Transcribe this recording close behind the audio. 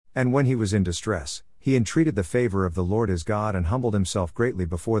And when he was in distress, he entreated the favor of the Lord his God and humbled himself greatly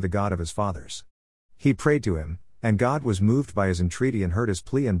before the God of his fathers. He prayed to him, and God was moved by his entreaty and heard his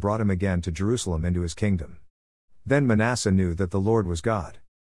plea and brought him again to Jerusalem into his kingdom. Then Manasseh knew that the Lord was God.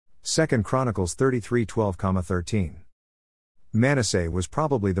 2 Chronicles 33:12-13. Manasseh was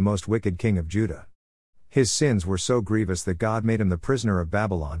probably the most wicked king of Judah. His sins were so grievous that God made him the prisoner of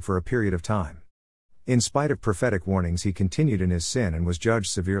Babylon for a period of time. In spite of prophetic warnings, he continued in his sin and was judged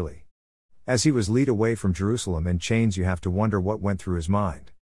severely. As he was led away from Jerusalem in chains, you have to wonder what went through his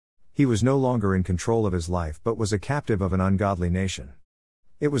mind. He was no longer in control of his life but was a captive of an ungodly nation.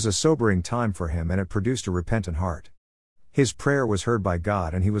 It was a sobering time for him and it produced a repentant heart. His prayer was heard by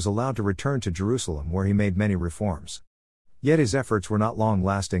God and he was allowed to return to Jerusalem where he made many reforms. Yet his efforts were not long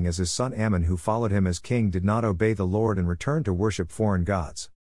lasting, as his son Amon, who followed him as king, did not obey the Lord and returned to worship foreign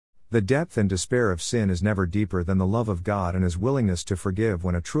gods. The depth and despair of sin is never deeper than the love of God and his willingness to forgive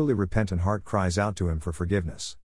when a truly repentant heart cries out to him for forgiveness.